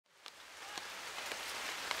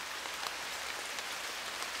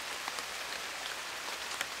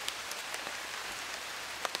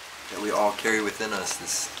that we all carry within us,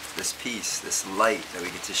 this peace, this light that we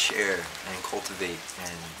get to share and cultivate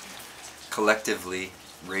and collectively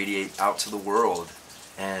radiate out to the world.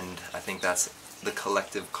 And I think that's the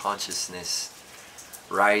collective consciousness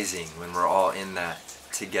rising when we're all in that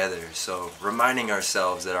together. So reminding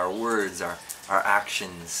ourselves that our words, our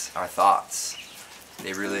actions, our thoughts,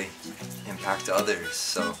 they really impact others.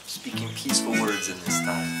 So speaking peaceful words in this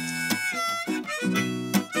time.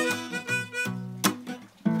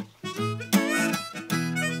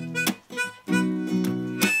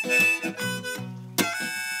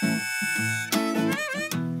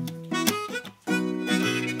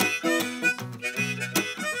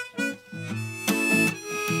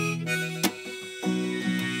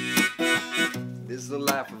 This is the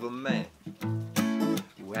life of a man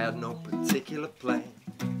who had no particular plan.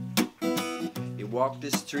 He walked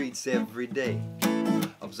the streets every day,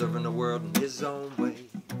 observing the world in his own way.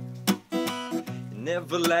 He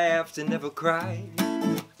never laughed and never cried.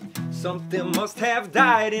 Something must have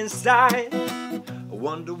died inside. I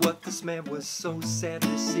wonder what this man was so sad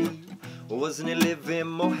to see. Or wasn't he living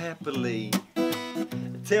more happily?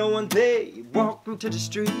 Until one day he walked into the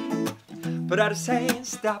street, put out his hand,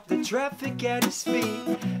 stopped the traffic at his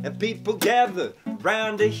feet, and people gathered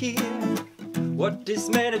round to hear what this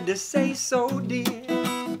man had to say so dear.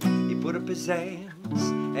 He put up his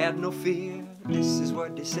hands, had no fear. This is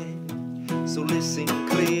what they said, so listen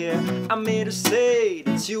clear. I'm here to say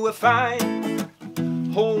that you will find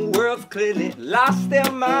whole world's clearly lost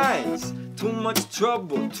their minds. Too much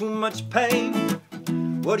trouble, too much pain.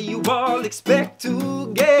 What do you all expect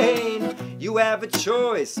to gain? You have a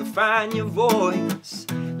choice, so find your voice.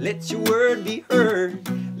 Let your word be heard.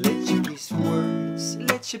 Let your peaceful words,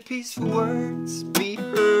 let your peaceful words be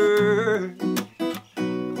heard.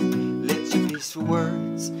 Let your peaceful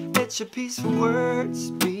words, let your peaceful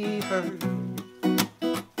words be heard.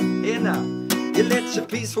 Here now, you let your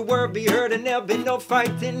peaceful word be heard, and there'll be no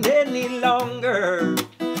fighting any longer.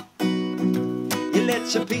 You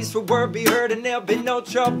let your peaceful word be heard, and there'll be no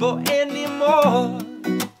trouble anymore.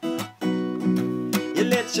 You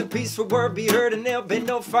let your peaceful word be heard, and there'll be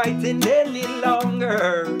no fighting any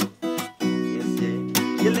longer. Yes,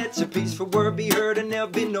 yeah. You let your peaceful word be heard, and there'll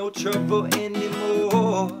be no trouble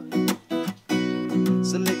anymore.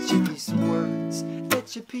 So let your peaceful words,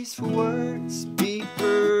 let your peaceful words be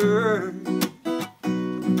heard.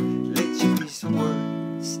 Let your peaceful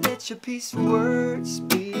words, let your peaceful words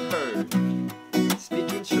be heard.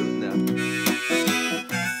 Speaking truth now.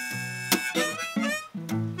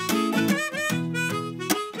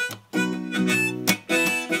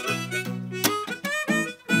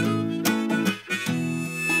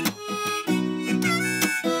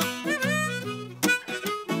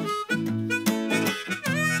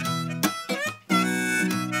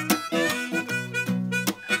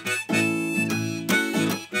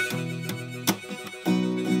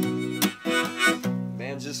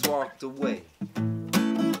 Man just walked away,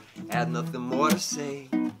 had nothing more to say.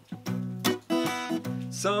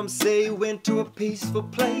 Some say he went to a peaceful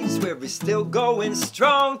place where he's still going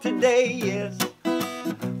strong today, yes.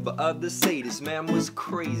 But others say this man was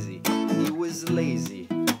crazy, he was lazy,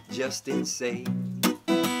 just insane.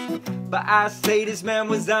 But I say this man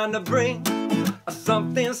was on the brink of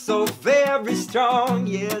something so very strong,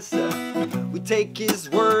 yes. We take his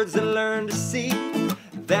words and learn to see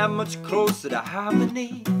that much closer to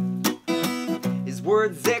harmony. His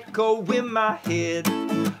words echo in my head,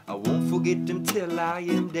 I won't forget them till I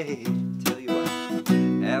am dead. Tell you what,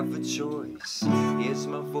 have a choice, here's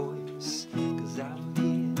my voice, cause I'm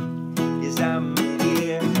here, yes I'm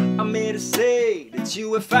here. I'm here to say that you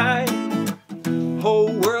will find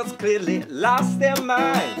whole world's clearly lost their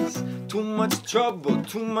minds. Too much trouble,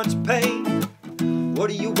 too much pain. What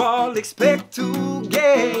do you all expect to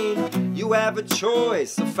gain? You have a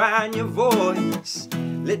choice, so find your voice.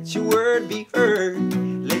 Let your word be heard.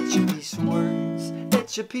 Let your peaceful words,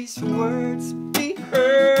 let your peaceful words be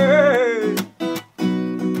heard.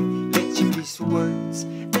 Let your peaceful words,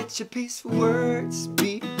 let your peaceful words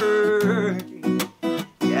be heard.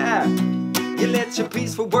 Yeah, you let your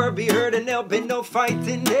peaceful word be heard, and there'll be no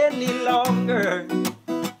fighting any longer.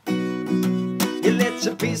 You let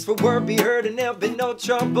your peaceful word be heard, and there'll be no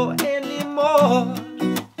trouble anymore.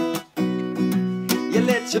 You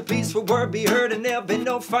let your peaceful word be heard, and there'll be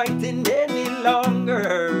no fighting any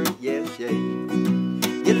longer. Yes, yeah.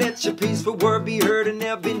 You let your peaceful word be heard, and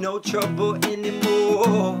there'll be no trouble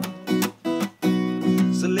anymore.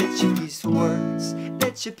 So let your peaceful words,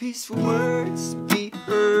 let your peaceful words be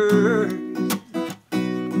heard.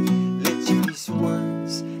 Let your peaceful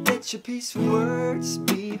words, let your peaceful words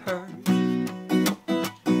be heard.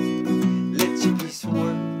 Let your peaceful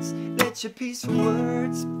words, Let your peaceful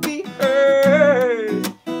words be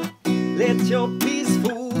heard. Let your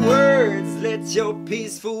peaceful words, let your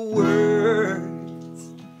peaceful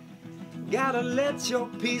words. Gotta let your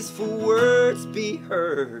peaceful words be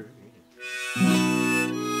heard.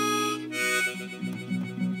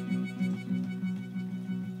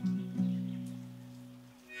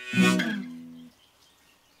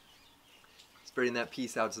 Spreading that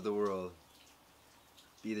peace out to the world.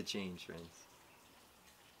 Be the change, friends.